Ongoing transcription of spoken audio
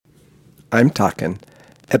I'm Talking,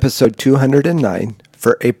 episode 209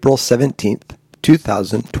 for April 17th,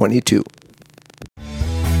 2022.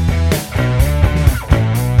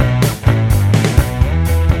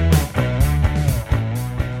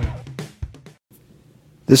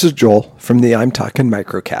 This is Joel from the I'm Talking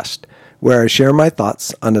Microcast, where I share my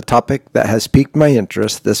thoughts on a topic that has piqued my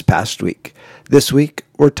interest this past week. This week,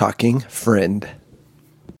 we're talking friend.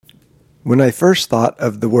 When I first thought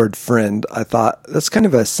of the word friend, I thought that's kind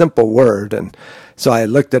of a simple word, and so I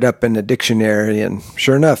looked it up in a dictionary, and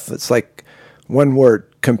sure enough, it's like one word,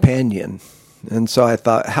 companion. And so I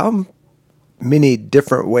thought, how many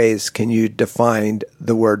different ways can you define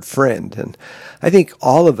the word friend? And I think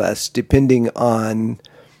all of us, depending on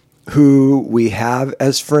who we have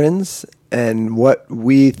as friends and what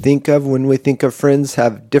we think of when we think of friends,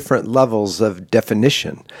 have different levels of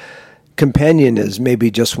definition. Companion is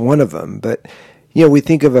maybe just one of them, but we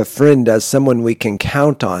think of a friend as someone we can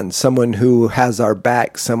count on, someone who has our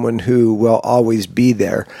back, someone who will always be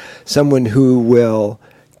there, someone who will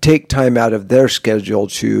take time out of their schedule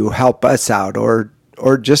to help us out or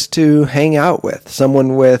just to hang out with,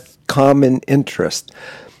 someone with common interest,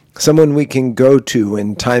 someone we can go to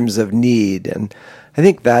in times of need. And I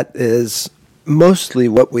think that is mostly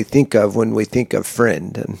what we think of when we think of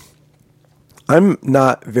friend. And I'm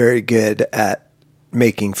not very good at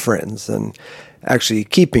making friends and actually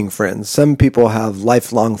keeping friends. Some people have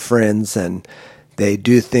lifelong friends and they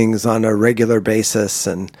do things on a regular basis,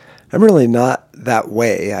 and I'm really not that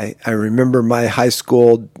way. I remember my high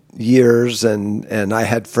school years, and I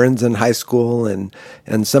had friends in high school, and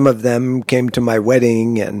some of them came to my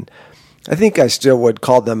wedding, and I think I still would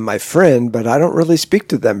call them my friend, but I don't really speak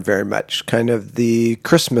to them very much, kind of the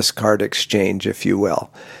Christmas card exchange, if you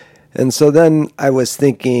will. And so then I was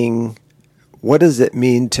thinking, what does it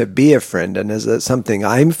mean to be a friend? And is it something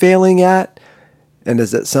I'm failing at? And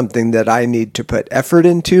is it something that I need to put effort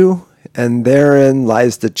into? And therein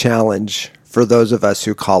lies the challenge for those of us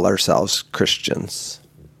who call ourselves Christians.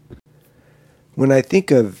 When I think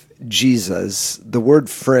of Jesus, the word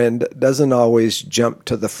friend doesn't always jump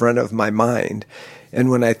to the front of my mind. And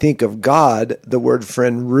when I think of God, the word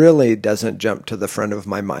friend really doesn't jump to the front of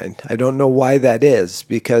my mind. I don't know why that is,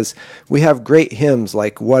 because we have great hymns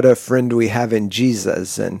like What a Friend We Have in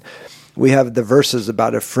Jesus, and we have the verses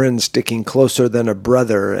about a friend sticking closer than a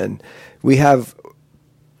brother, and we have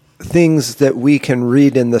things that we can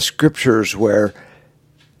read in the scriptures where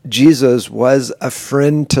Jesus was a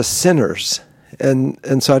friend to sinners.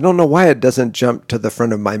 And so I don't know why it doesn't jump to the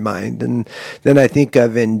front of my mind. And then I think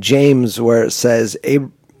of in James where it says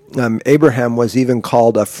Abraham was even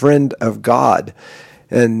called a friend of God.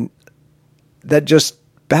 And that just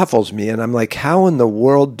baffles me. And I'm like, how in the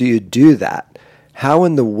world do you do that? How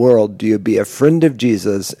in the world do you be a friend of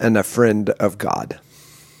Jesus and a friend of God?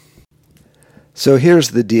 So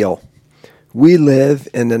here's the deal. We live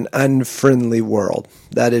in an unfriendly world.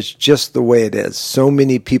 That is just the way it is. So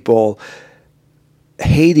many people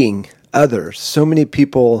hating others, so many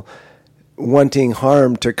people wanting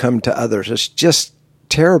harm to come to others. It's just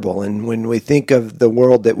terrible. And when we think of the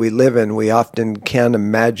world that we live in, we often can't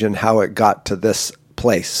imagine how it got to this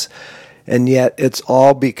place. And yet it's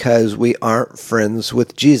all because we aren't friends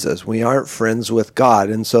with Jesus. We aren't friends with God.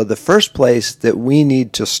 And so the first place that we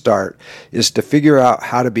need to start is to figure out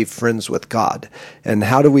how to be friends with God. And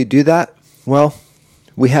how do we do that? Well,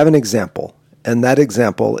 we have an example. And that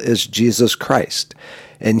example is Jesus Christ.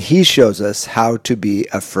 And he shows us how to be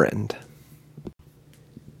a friend.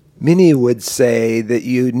 Many would say that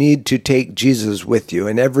you need to take Jesus with you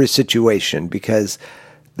in every situation because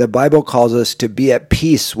the Bible calls us to be at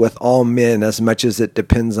peace with all men as much as it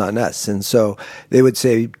depends on us. And so they would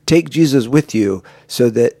say, take Jesus with you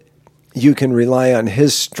so that you can rely on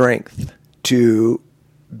his strength to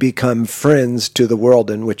become friends to the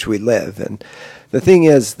world in which we live. And the thing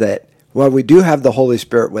is that while we do have the Holy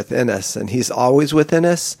Spirit within us, and he's always within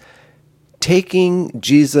us, taking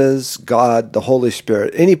Jesus, God, the Holy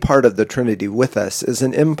Spirit, any part of the Trinity with us is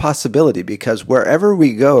an impossibility because wherever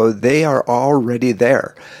we go, they are already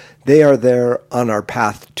there. They are there on our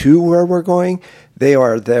path to where we're going. They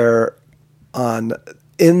are there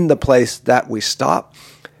in the place that we stop.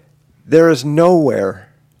 There is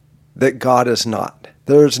nowhere that God is not.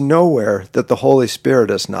 There is nowhere that the Holy Spirit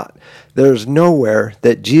is not. There is nowhere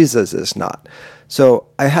that Jesus is not. So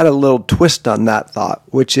I had a little twist on that thought,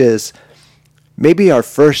 which is maybe our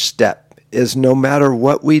first step is no matter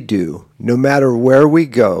what we do, no matter where we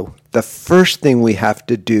go, the first thing we have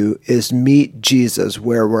to do is meet Jesus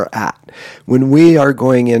where we're at. When we are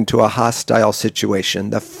going into a hostile situation,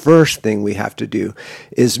 the first thing we have to do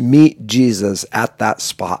is meet Jesus at that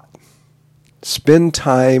spot. Spend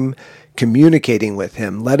time communicating with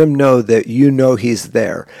him. Let him know that you know he's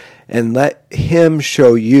there, and let him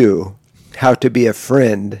show you how to be a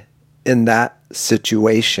friend in that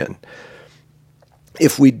situation.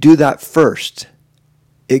 If we do that first,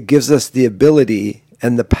 it gives us the ability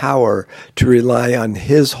and the power to rely on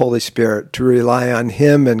his Holy Spirit, to rely on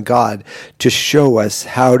him and God to show us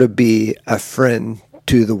how to be a friend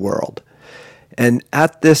to the world. And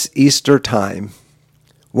at this Easter time,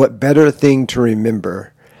 what better thing to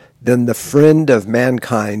remember than the friend of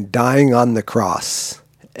mankind dying on the cross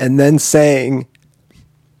and then saying,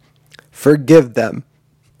 "Forgive them,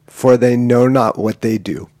 for they know not what they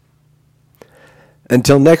do."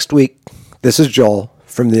 Until next week, this is Joel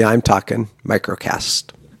from the I'm Talking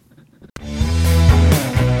Microcast.